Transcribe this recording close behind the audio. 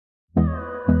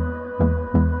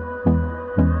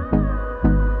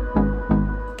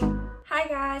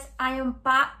I'm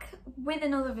back with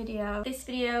another video. This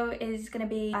video is going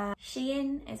to be a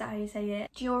Shein, is that how you say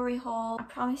it, jewellery haul. I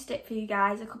promised it for you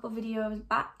guys a couple of videos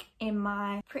back in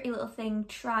my Pretty Little Thing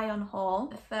try on haul.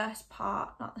 The first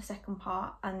part, not the second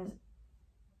part, and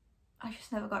I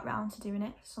just never got around to doing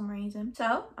it for some reason.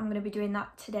 So I'm going to be doing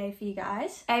that today for you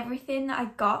guys. Everything that I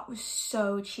got was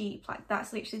so cheap. Like,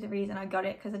 that's literally the reason I got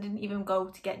it, because I didn't even go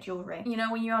to get jewellery. You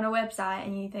know, when you're on a website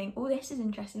and you think, oh, this is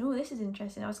interesting, oh, this is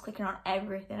interesting. I was clicking on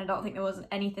everything. I don't think there was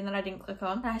anything that I didn't click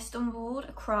on. And I stumbled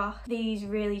across these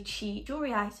really cheap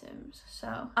jewellery items.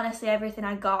 So honestly, everything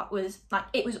I got was like,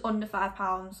 it was under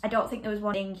 £5. I don't think there was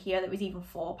one thing here that was even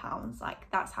 £4. Like,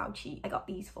 that's how cheap I got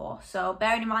these for. So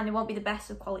bearing in mind, they won't be the best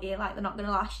of quality. Like, they're not going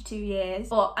to last you 2 years,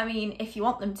 but I mean, if you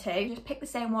want them to, just pick the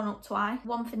same one up twice,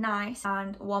 one for nice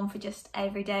and one for just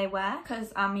everyday wear,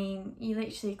 because I mean, you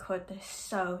literally could. They're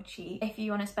so cheap. If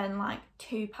you want to spend like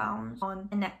 £2 on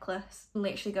a necklace,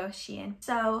 literally go Shein.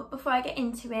 So before I get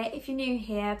into it, if you're new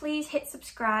here, please hit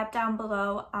subscribe down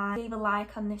below and leave a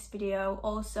like on this video.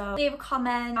 Also leave a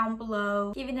comment down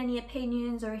below giving any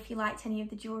opinions or if you liked any of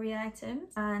the jewellery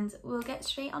items, and we'll get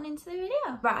straight on into the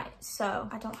video. Right, so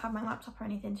I don't have my laptop or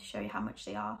anything to show you how much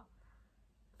they are.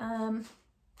 1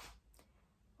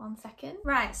 second.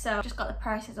 Right, so just got the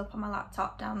prices up on my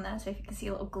laptop down there, so if you can see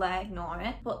a little glare, ignore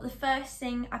it. But the first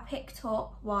thing I picked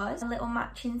up was a little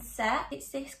matching set. It's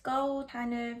this gold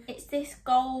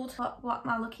what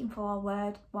am I looking for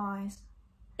word wise?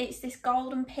 It's this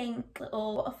gold and pink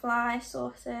little butterfly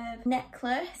sort of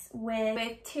necklace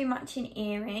with 2 matching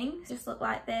earrings. Just look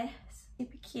like this.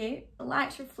 Super cute. The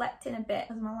light's reflecting a bit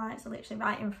because my lights are literally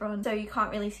right in front, so you can't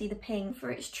really see the pink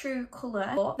for its true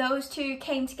colour. But those two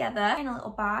came together in a little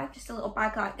bag, just a little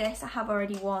bag like this. I have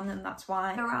already one, and that's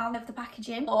why they're out of the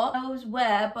packaging. But those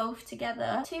were both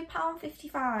together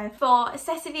 £2.55 for a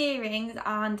set of earrings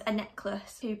and a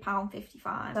necklace.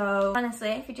 £2.55. So honestly,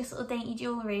 if you're just little dainty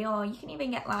jewellery, or you can even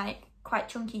get like quite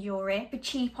chunky jewellery for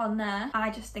cheap on there,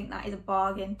 I just think that is a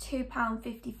bargain.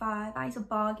 £2.55, that is a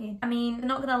bargain. I mean, they're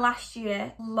not going to last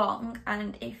you long,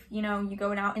 and if, you know, you're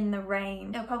going out in the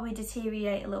rain, they'll probably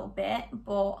deteriorate a little bit,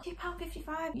 but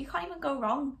 £2.55, you can't even go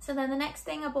wrong. So then the next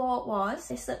thing I bought was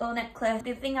this little necklace.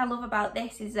 The thing I love about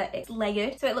this is that it's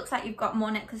layered, so it looks like you've got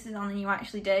more necklaces on than you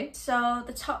actually do. So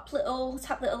the top little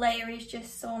layer is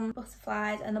just some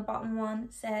butterflies, and the bottom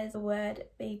one says the word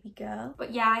baby girl.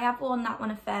 But yeah, I have worn that one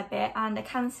a fair bit, and I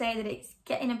can say that it's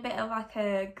getting a bit of like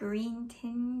a green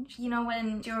tinge, you know,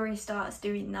 when jewellery starts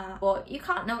doing that. But you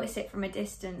can't notice it from a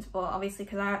distance, but obviously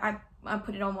because I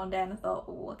put it on one day and I thought,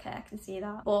 oh, okay, I can see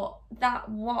that. But that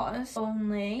was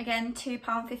only, again,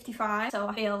 £2.55. So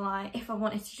I feel like if I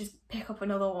wanted to just pick up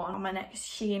another one on my next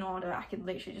Shein order, I could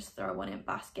literally just throw one in a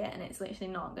basket, and it's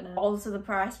literally not gonna alter the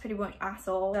price pretty much at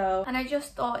all. So, and I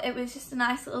just thought it was just a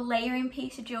nice little layering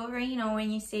piece of jewellery, you know,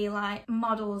 when you see like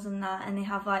models and that, and they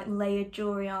have like layered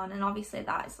jewellery on, and obviously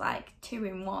that's like 2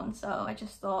 in 1. So I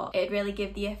just thought it'd really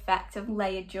give the effect of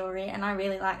layered jewellery, and I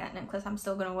really like that necklace. I'm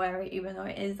still gonna wear it, even though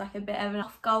it is like a bit of an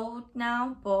off gold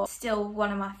now, but still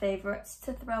one of my favourites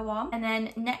to throw on. And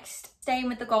then next, staying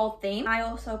with the gold theme, I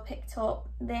also picked up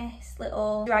this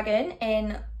little dragon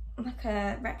in like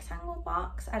a rectangle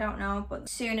box. I don't know, but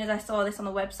as soon as I saw this on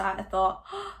the website, I thought,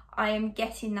 oh, I am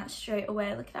getting that straight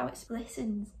away. Look at how it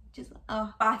glistens. Just,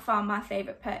 oh, by far my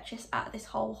favourite purchase out of this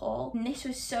whole haul. And this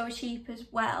was so cheap as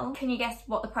well. Can you guess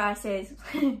what the price is?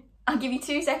 I'll give you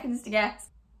 2 seconds to guess.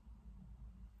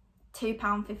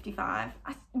 £2.55. Why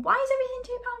is everything £2.55?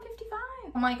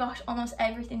 Oh my gosh, almost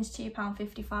everything's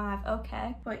 £2.55.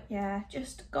 Okay, but yeah,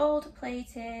 just gold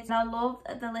plated. And I love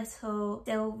the little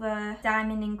silver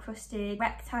diamond encrusted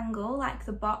rectangle, like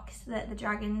the box that the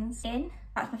dragon's in.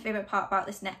 That's my favourite part about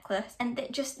this necklace. And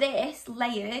just this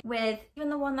layered with even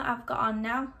the one that I've got on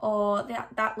now, or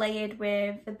that layered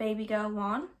with the baby girl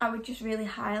one, I would just really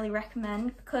highly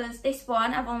recommend, because this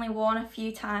one I've only worn a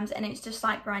few times and it's just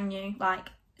like brand new, like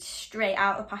straight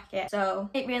out of the packet. So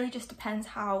it really just depends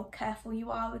how careful you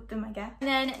are with them, I guess. And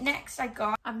then next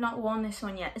I've not worn this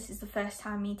one yet. This is the first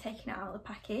time me taking it out of the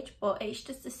package, but it's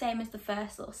just the same as the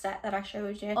first little set that I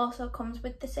showed you. Also comes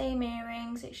with the same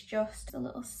earrings. It's just a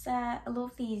little set. I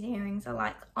love these earrings. I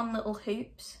like on little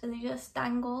hoops, so they just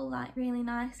dangle like really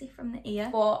nicely from the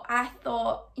ear. But I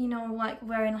thought, you know, like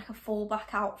wearing like a full black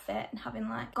outfit and having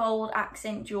like gold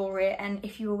accent jewellery, and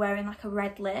if you were wearing like a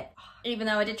red lip, even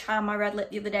though I did try on my red lip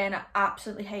the other day and I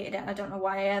absolutely hated it. I don't know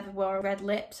why I ever wore a red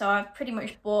lip, so I've pretty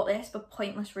much bought this for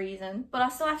pointless reason, but I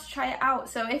still have to try it out.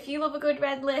 So if you love a good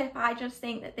red lip, I just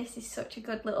think that this is such a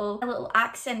good little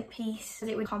accent piece, that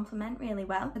it would complement really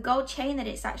well. The gold chain that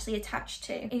it's actually attached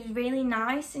to is really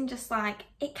nice, and just like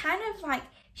it kind of like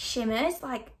shimmers,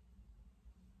 like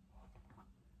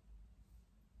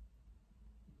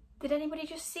Did anybody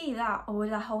just see that, or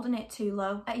was I holding it too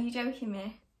low? Are you joking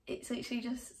me? It's literally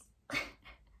just,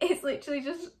 it's literally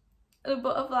just, the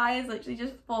butterfly has literally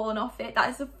just fallen off it. That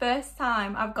is the first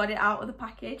time I've got it out of the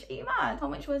package. Are you mad? How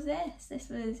much was this? This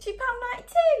was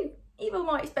 £2.92. Even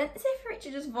more expensive for it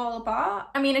to just fall apart.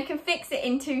 I mean, I can fix it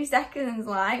in 2 seconds,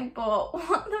 like, but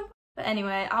what the... But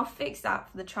anyway, I'll fix that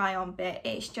for the try on bit.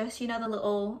 It's just, you know, the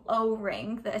little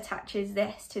O-ring that attaches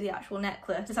this to the actual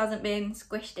necklace. This hasn't been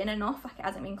squished in enough, like it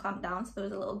hasn't been clamped down, so there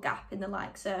was a little gap in the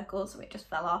like circle, so it just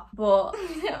fell off. But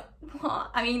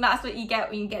what? I mean, that's what you get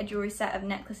when you get a jewellery set of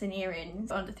necklace and earrings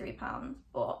for under £3.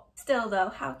 But still though,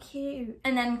 how cute.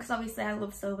 And then, because obviously I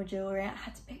love silver jewellery, I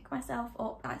had to pick myself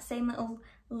up that same little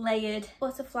layered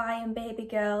butterfly and baby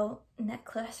girl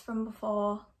necklace from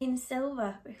before in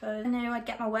silver, because I knew I'd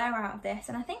get my wear out of this,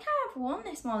 and I think I have worn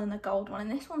this more than the gold one,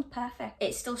 and this one's perfect.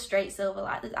 It's still straight silver,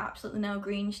 like there's absolutely no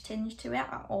greenish tinge to it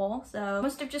at all, so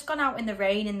must have just gone out in the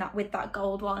rain in that with that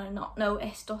gold one and not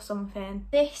noticed or something.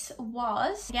 This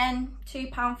was again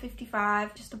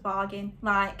 £2.55, just a bargain.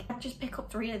 Like, I'd just pick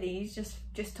up 3 of these just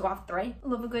to have 3.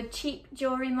 Love a good cheap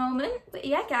jewellery moment. But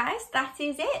yeah guys, that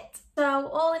is it. So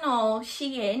all in all,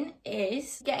 Shein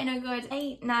is getting a good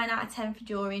 8, 9 out of 10 for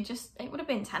jewellery. Just, it would have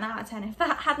been 10 out of 10 if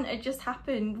that hadn't have just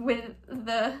happened with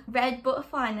the red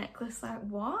butterfly necklace. Like,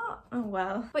 what? Oh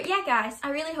well. But yeah guys,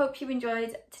 I really hope you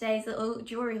enjoyed today's little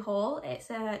jewellery haul. It's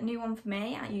a new one for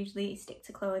me. I usually stick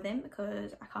to clothing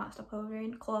because I can't stop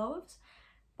ordering clothes.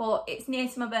 But it's near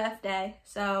to my birthday,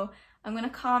 so I'm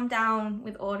gonna calm down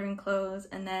with ordering clothes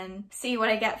and then see what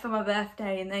I get for my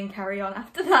birthday and then carry on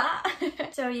after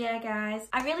that. So yeah guys,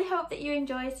 I really hope that you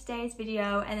enjoyed today's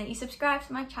video and that you subscribe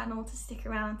to my channel to stick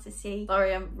around to see,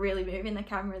 sorry I'm really moving the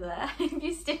camera there, if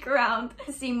you stick around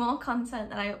to see more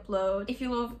content that I upload. If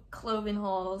you love clothing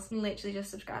hauls, literally just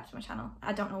subscribe to my channel.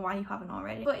 I don't know why you haven't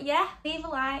already. But yeah, leave a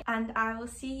like and I will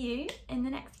see you in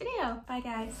the next video. Bye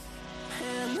guys.